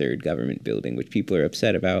is their third government building, which people are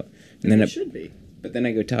upset about. And then it should be. But then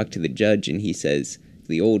I go talk to the judge, and he says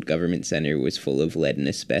the old government center was full of lead and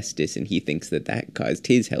asbestos, and he thinks that caused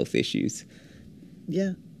his health issues.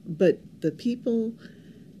 Yeah, but the people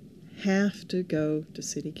have to go to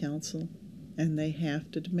city council, and they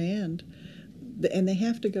have to demand, and they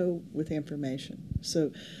have to go with information.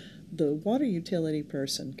 So the water utility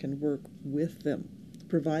person can work with them,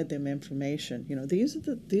 provide them information. These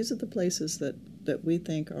are the places that we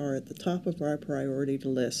think are at the top of our priority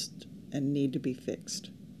list and need to be fixed.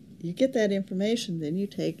 You get that information, then you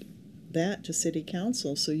take that to city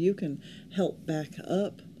council so you can help back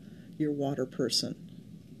up your water person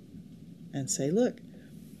and say, look,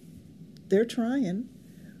 they're trying.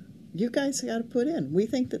 You guys got to put in. We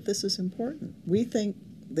think that this is important. We think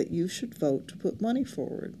that you should vote to put money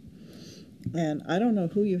forward. And I don't know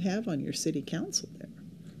who you have on your city council there.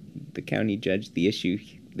 The county judge, the issue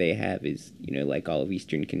they have is, like all of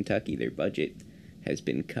Eastern Kentucky, their budget has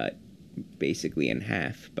been cut basically in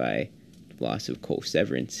half by loss of coal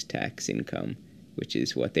severance tax income, which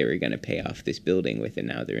is what they were going to pay off this building with, and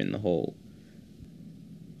now they're in the hole.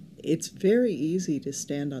 It's very easy to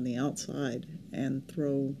stand on the outside and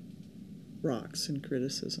throw rocks and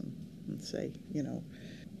criticism and say,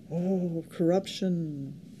 oh,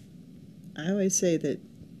 corruption. I always say that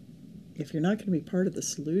if you're not going to be part of the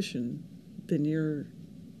solution, then you're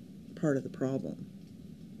part of the problem.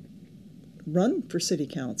 Run for city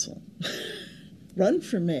council. Run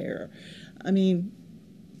for mayor. I mean,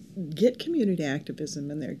 get community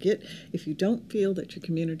activism in there. If you don't feel that your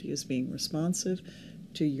community is being responsive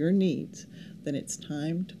to your needs, then it's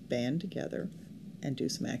time to band together and do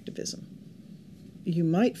some activism. You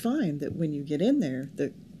might find that when you get in there,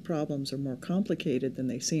 the problems are more complicated than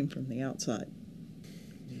they seem from the outside.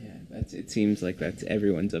 It seems like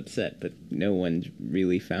everyone's upset, but no one's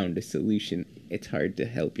really found a solution. It's hard to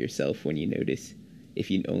help yourself when you notice, if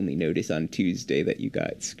you only notice on Tuesday that you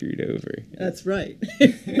got screwed over. That's right.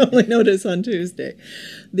 You only notice on Tuesday.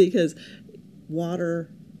 Because water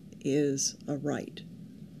is a right.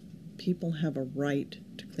 People have a right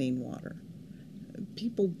to clean water.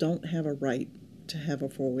 People don't have a right to have a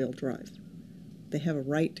four-wheel drive. They have a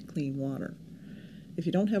right to clean water. If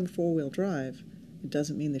you don't have a four-wheel drive, it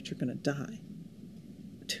doesn't mean that you're going to die.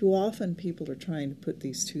 Too often people are trying to put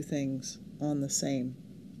these two things on the same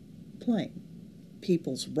plane.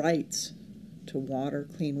 People's rights to water,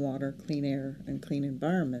 clean air, and clean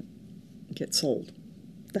environment get sold.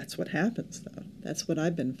 That's what happens, though. That's what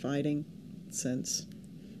I've been fighting since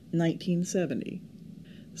 1970.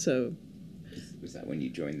 So, was that when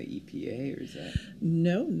you joined the EPA, or is that?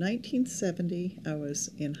 No, 1970 I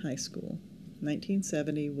was in high school.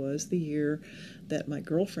 1970 was the year that my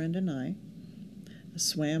girlfriend and I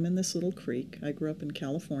swam in this little creek. I grew up in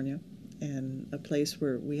California, and a place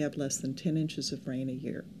where we have less than 10 inches of rain a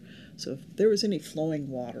year. So if there was any flowing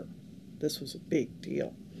water, this was a big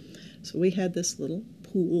deal. So we had this little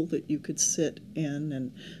pool that you could sit in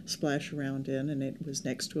and splash around in, and it was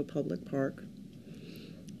next to a public park.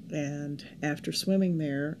 And after swimming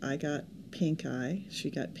there, I got pink eye.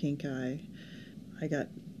 She got pink eye. I got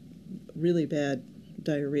really bad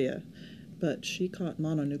diarrhea, but she caught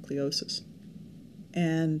mononucleosis.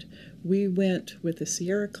 And we went with the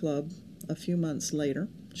Sierra Club a few months later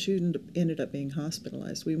She ended up being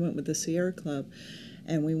hospitalized. We went with the Sierra Club,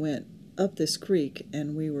 and we went up this creek,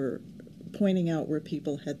 and we were pointing out where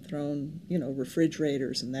people had thrown,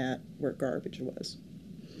 refrigerators and that, where garbage was.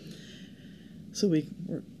 So we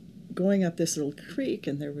were going up this little creek,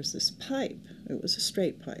 and there was this pipe. It was a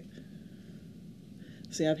straight pipe.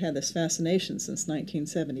 See, I've had this fascination since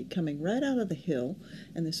 1970, coming right out of the hill,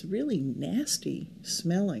 and this really nasty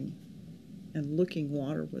smelling and looking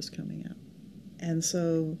water was coming out. And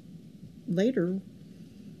so later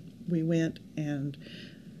we went and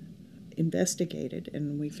investigated,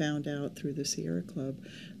 and we found out through the Sierra Club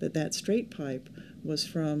that that straight pipe was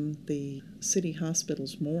from the city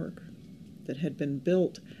hospital's morgue that had been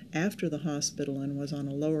built after the hospital and was on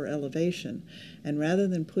a lower elevation. And rather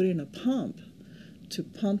than put in a pump to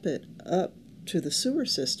pump it up to the sewer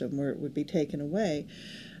system where it would be taken away,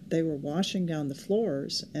 they were washing down the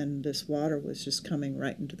floors, and this water was just coming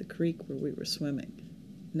right into the creek where we were swimming.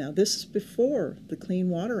 Now, this is before the Clean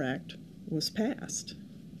Water Act was passed.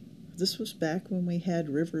 This was back when we had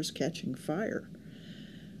rivers catching fire.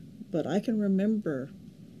 But I can remember,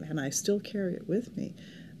 and I still carry it with me,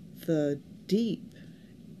 the deep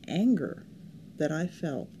anger that I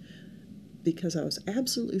felt because I was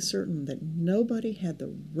absolutely certain that nobody had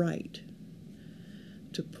the right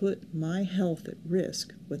to put my health at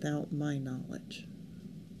risk without my knowledge.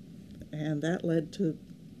 And that led to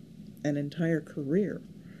an entire career.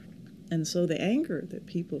 And so the anger that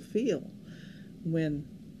people feel when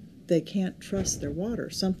they can't trust their water,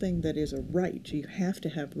 something that is a right, you have to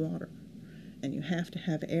have water and you have to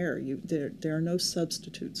have air. There are no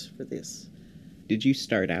substitutes for this. Did you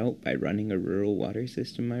start out by running a rural water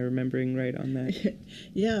system? Am I remembering right on that?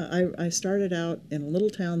 Yeah, I started out in a little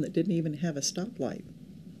town that didn't even have a stoplight.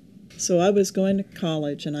 So I was going to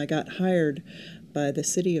college, and I got hired by the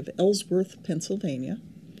city of Ellsworth, Pennsylvania.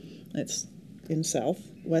 It's in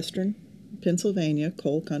southwestern Pennsylvania,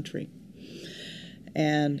 coal country.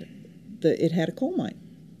 And it had a coal mine.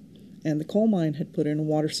 And the coal mine had put in a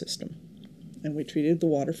water system. And we treated the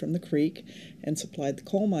water from the creek and supplied the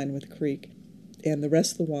coal mine with the creek. And the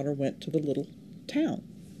rest of the water went to the little town.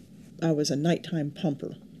 I was a nighttime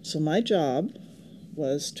pumper. So my job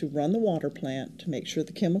was to run the water plant, to make sure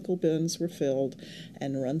the chemical bins were filled,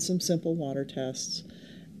 and run some simple water tests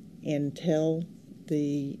until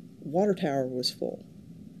the water tower was full.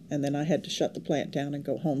 And then I had to shut the plant down and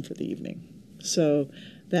go home for the evening. So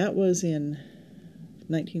that was in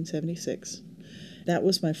 1976. That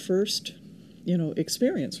was my first,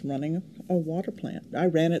 experience running a water plant. I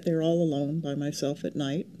ran it there all alone by myself at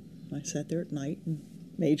night. I sat there at night and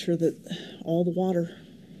made sure that all the water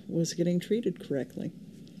was getting treated correctly.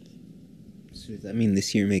 So does that mean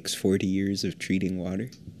this year makes 40 years of treating water?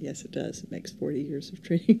 Yes, it does. It makes 40 years of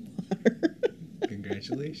treating water.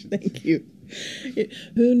 Congratulations. Thank you.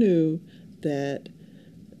 Who knew that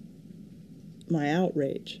my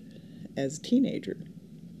outrage as a teenager,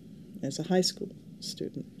 as a high school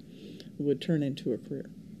student, would turn into a career?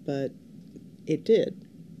 But it did.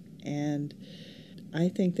 And I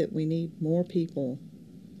think that we need more people,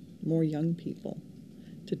 more young people,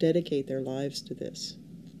 to dedicate their lives to this,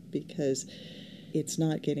 because it's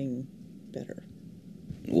not getting better.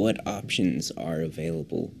 What options are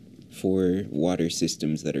available for water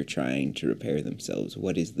systems that are trying to repair themselves?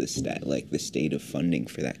 What is the state of funding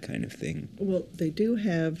for that kind of thing? Well, they do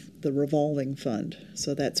have the revolving fund,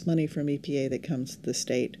 so that's money from EPA that comes to the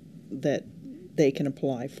state that they can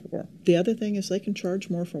apply for. The other thing is they can charge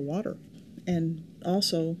more for water, and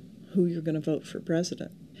also who you're going to vote for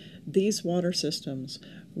president. These water systems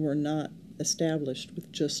were not established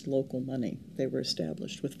with just local money. They were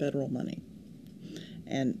established with federal money.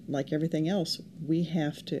 And like everything else, we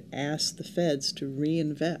have to ask the feds to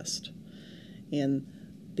reinvest in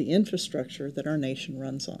the infrastructure that our nation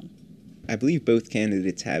runs on. I believe both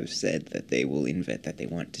candidates have said that they will that they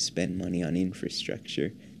want to spend money on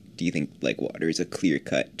infrastructure. Do you think water is a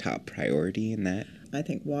clear-cut top priority in that? I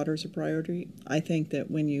think water is a priority. I think that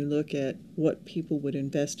when you look at what people would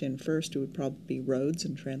invest in first, it would probably be roads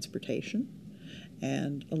and transportation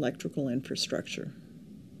and electrical infrastructure.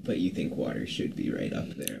 But you think water should be right up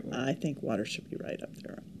there? I think water should be right up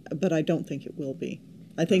there. But I don't think it will be.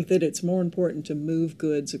 I think that it's more important to move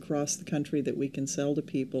goods across the country that we can sell to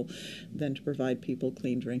people than to provide people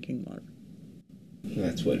clean drinking water. Well,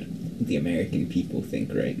 that's what the American people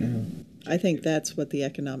think right now. I think that's what the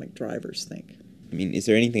economic drivers think. I mean, is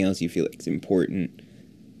there anything else you feel like is important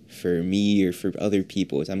for me or for other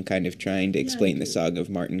people as I'm kind of trying to explain the saga of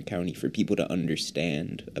Martin County for people to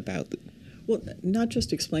understand about the... Well, not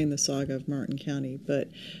just explain the saga of Martin County, but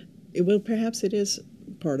perhaps it is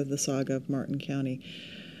part of the saga of Martin County.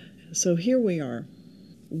 So here we are.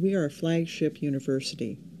 We are a flagship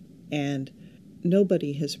university, and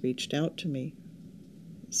nobody has reached out to me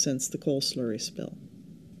since the coal slurry spill.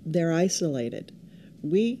 They're isolated.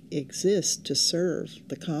 We exist to serve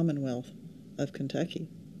the Commonwealth of Kentucky.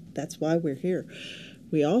 That's why we're here.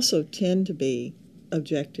 We also tend to be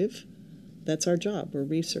objective. That's our job. We're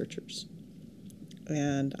researchers.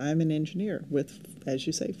 And I'm an engineer with, as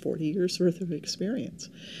you say, 40 years worth of experience.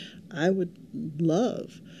 I would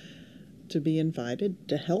love to be invited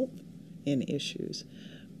to help in issues,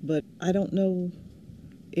 but I don't know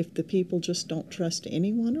if the people just don't trust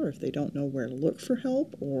anyone, or if they don't know where to look for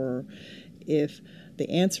help, or if the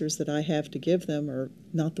answers that I have to give them are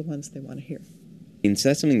not the ones they want to hear. And so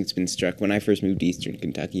that's something that's been struck. When I first moved to Eastern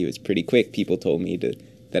Kentucky, it was pretty quick. People told me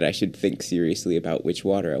that I should think seriously about which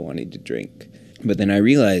water I wanted to drink. But then I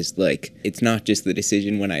realized, like, it's not just the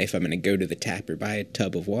decision if I'm going to go to the tap or buy a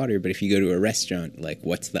tub of water, but if you go to a restaurant, like,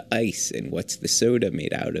 what's the ice and what's the soda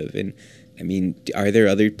made out of? And, I mean, are there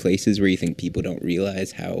other places where you think people don't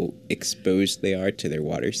realize how exposed they are to their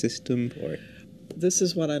water system? Or this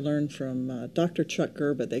is what I learned from Dr. Chuck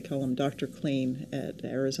Gerba. They call him Dr. Clean at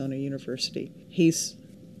Arizona University. He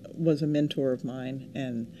was a mentor of mine,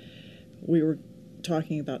 and we were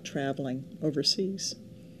talking about traveling overseas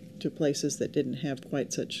to places that didn't have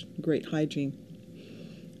quite such great hygiene.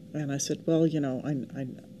 And I said, well, you know,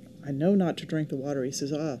 I know not to drink the water. He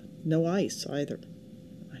says, no ice either.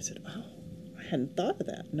 I said, oh, I hadn't thought of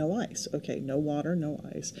that. No ice. Okay, no water, no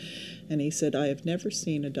ice. And he said, I have never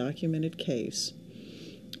seen a documented case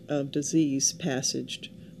of disease passaged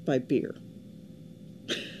by beer.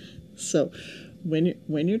 So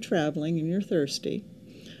when you're traveling and you're thirsty,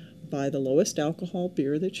 buy the lowest alcohol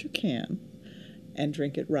beer that you can and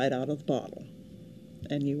drink it right out of the bottle.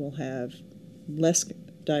 And you will have less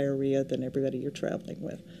diarrhea than everybody you're traveling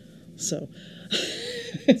with. So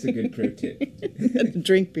that's a good pro tip.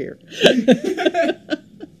 Drink beer.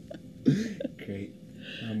 Great.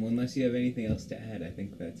 Well, unless you have anything else to add, I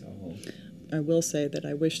think that's all. I will say that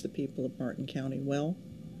I wish the people of Martin County well.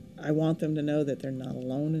 I want them to know that they're not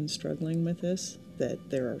alone in struggling with this, that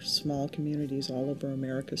there are small communities all over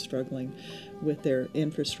America struggling with their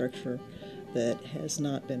infrastructure that has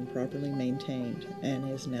not been properly maintained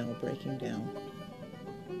and is now breaking down.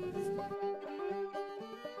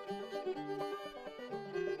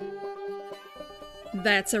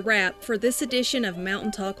 That's a wrap for this edition of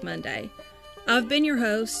Mountain Talk Monday. I've been your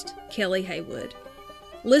host, Kelly Haywood.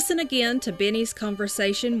 Listen again to Benny's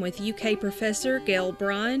conversation with UK professor Gail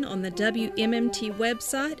Bryan on the WMMT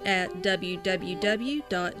website at www.wmmt.org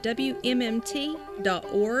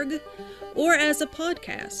or as a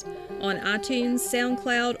podcast on iTunes,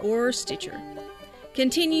 SoundCloud, or Stitcher.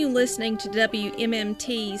 Continue listening to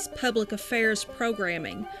WMMT's public affairs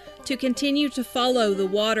programming to continue to follow the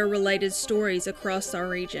water-related stories across our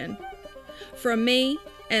region. From me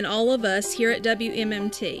and all of us here at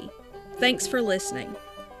WMMT, thanks for listening.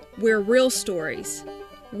 We're real stories,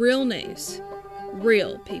 real news,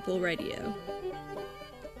 real people radio.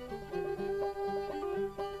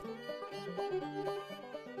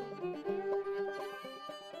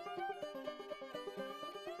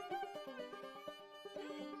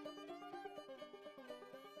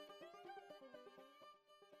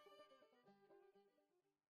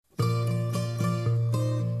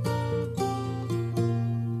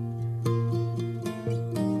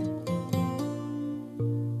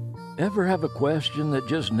 Ever have a question that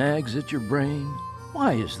just nags at your brain?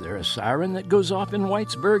 Why is there a siren that goes off in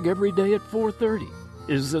Whitesburg every day at 4:30?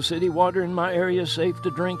 Is the city water in my area safe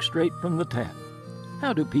to drink straight from the tap?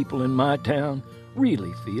 How do people in my town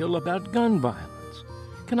really feel about gun violence?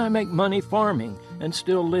 Can I make money farming and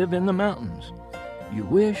still live in the mountains? You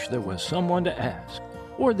wish there was someone to ask,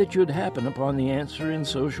 or that you'd happen upon the answer in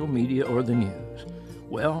social media or the news.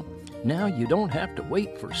 Well, now you don't have to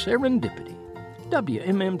wait for serendipity.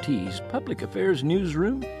 WMMT's Public Affairs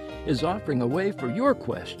Newsroom is offering a way for your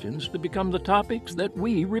questions to become the topics that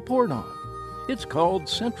we report on. It's called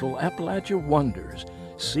Central Appalachia Wonders,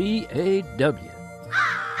 CAW.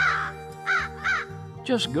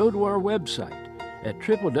 Just go to our website at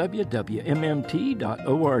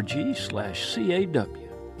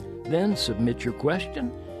www.wmmt.org/CAW. Then submit your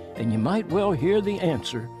question, and you might well hear the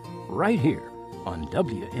answer right here on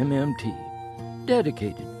WMMT,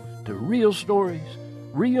 dedicated to real stories,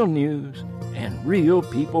 real news, and real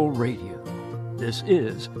people radio. This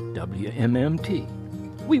is WMMT.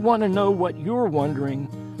 We want to know what you're wondering,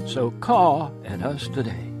 so call at us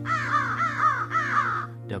today.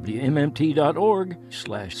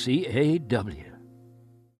 WMMT.org/CAW.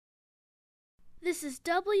 This is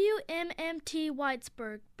WMMT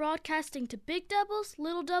Whitesburg, broadcasting to Big Doubles,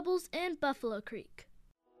 Little Doubles, and Buffalo Creek.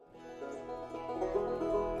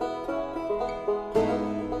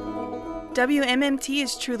 WMMT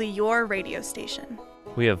is truly your radio station.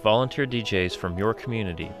 We have volunteer DJs from your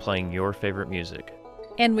community playing your favorite music.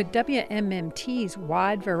 And with WMMT's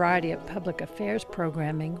wide variety of public affairs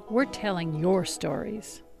programming, we're telling your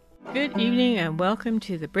stories. Good evening and welcome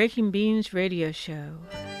to the Breaking Beans radio show.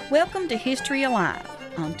 Welcome to History Alive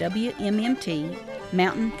on WMMT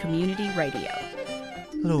Mountain Community Radio.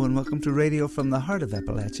 Hello and welcome to Radio from the Heart of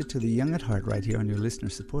Appalachia, to the Young at Heart right here on your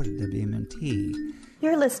listener-supported WMMT.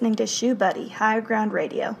 You're listening to Shoe Buddy, Higher Ground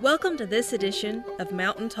Radio. Welcome to this edition of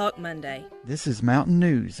Mountain Talk Monday. This is Mountain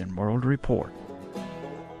News and World Report.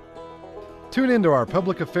 Tune into our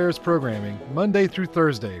public affairs programming Monday through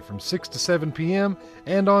Thursday from 6 to 7 p.m.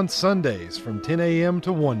 and on Sundays from 10 a.m.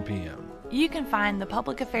 to 1 p.m. You can find the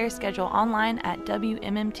public affairs schedule online at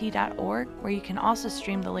WMMT.org, where you can also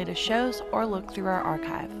stream the latest shows or look through our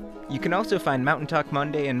archive. You can also find Mountain Talk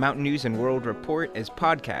Monday and Mountain News and World Report as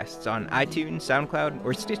podcasts on iTunes, SoundCloud,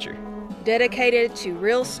 or Stitcher. Dedicated to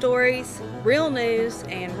real stories, real news,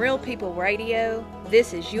 and real people radio,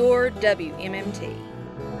 this is your WMMT.